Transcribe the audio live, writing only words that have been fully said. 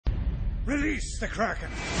Release the Kraken!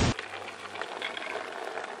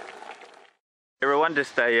 Everyone,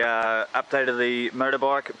 just a update of the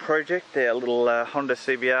motorbike project, our little Honda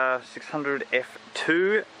CBR 600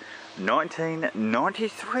 F2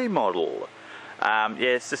 1993 model. Yeah,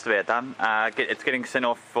 it's just about done. It's getting sent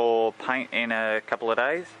off for paint in a couple of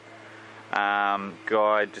days.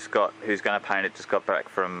 Guy who's going to paint it just got back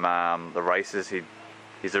from the races.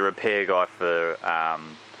 He's a repair guy for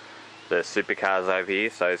the supercars over here,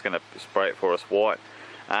 so he's going to spray it for us white.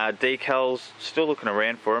 Decals, still looking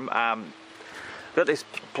around for him. Got this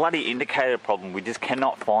bloody indicator problem. We just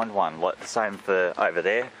cannot find one. Like the same for over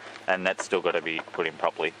there, and that's still got to be put in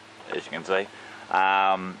properly, as you can see.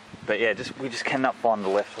 But yeah, we just cannot find the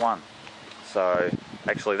left one. So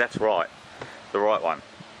actually, that's right, the right one.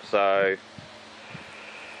 So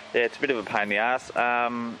yeah, it's a bit of a pain in the ass.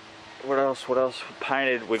 What else?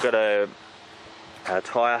 Painted. We've got a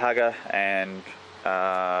tyre hugger, and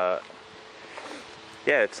yeah,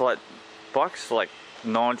 it's like bike's like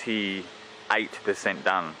 98%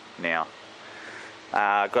 done now.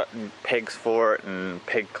 Got pegs for it and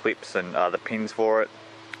peg clips and the pins for it.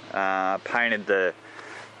 Painted the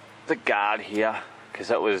guard here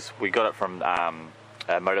because we got it from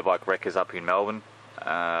motorbike wreckers up in Melbourne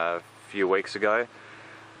a few weeks ago,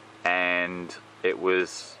 and it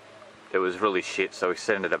was really shit, so we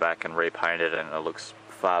sent it back and repainted it, and it looks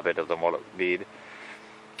far better than what it did.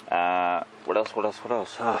 What else?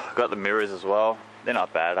 Oh, got the mirrors as well. They're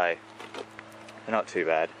not bad, eh? They're not too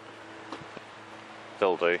bad.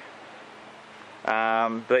 They'll do.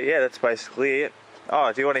 But yeah, that's basically it.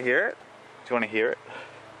 Oh, do you want to hear it? Do you want to hear it?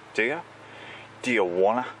 Do you? Do you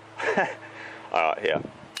wanna? Alright, here.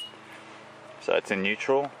 So it's in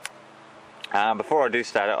neutral. Before I do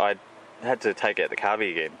start it, I had to take out the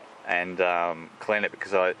carby again and clean it,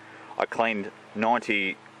 because I cleaned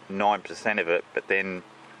 99% of it, but then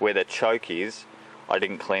where the choke is, I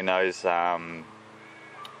didn't clean those the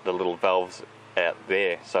little valves out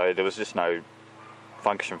there, so there was just no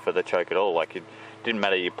function for the choke at all. Like, it didn't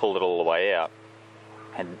matter, you pulled it all the way out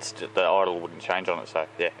and the idle wouldn't change on it. So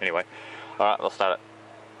yeah, anyway, alright, I'll start it.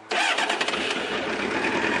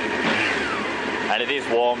 And it is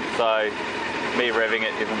warm, so me revving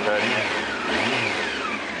it isn't hurting it.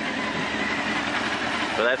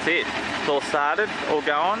 So that's it. It's all started, all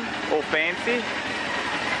going, all fancy.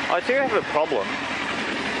 I do have a problem.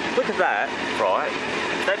 Look at that, right?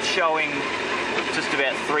 That's showing just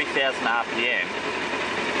about 3,000 RPM.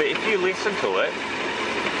 But if you listen to it,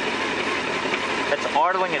 it's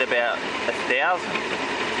idling at about 1,000.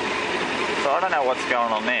 So I don't know what's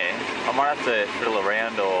going on there. I might have to fiddle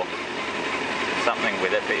around or something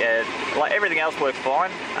with it. But yeah, like everything else works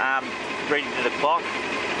fine. Reading to the clock,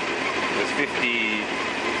 it was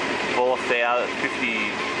 54,000,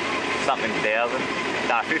 50 something thousand.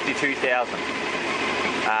 No, 52,000.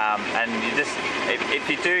 And you just, if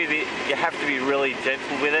you do, you have to be really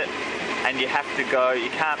gentle with it, and you have to go, you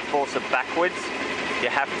can't force it backwards. You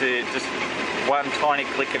have to just one tiny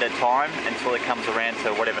click at a time until it comes around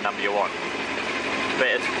to whatever number you want. But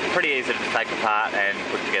it's pretty easy to take apart and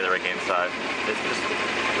put together again, so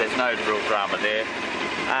there's no real drama there.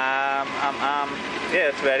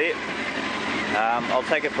 Yeah, that's about it. I'll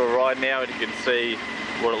take it for a ride now, and you can see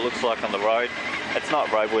what it looks like on the road. It's not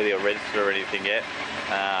roadworthy or registered or anything yet,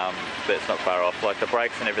 but it's not far off. Like the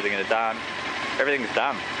brakes and everything are done. Everything's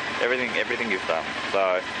done. Everything is done.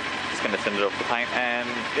 So just going to send it off to paint, and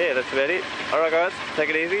yeah, that's about it. Alright guys, take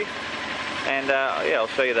it easy, and yeah, I'll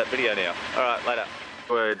show you that video now. Alright, later.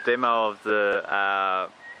 A demo of the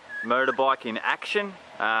motorbike in action.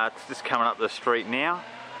 It's just coming up the street now,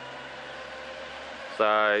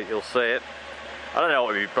 so you'll see it. I don't know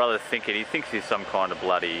what my brother's thinking. He thinks he's some kind of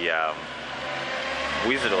bloody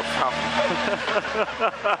wizard or something.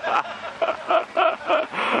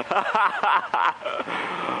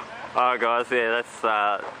 Alright guys, yeah, that's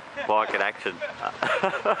bike in action.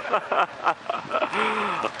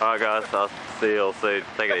 Alright guys, I'll see you all soon.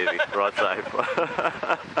 Take it easy, ride safe.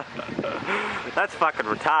 That's fucking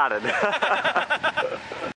retarded.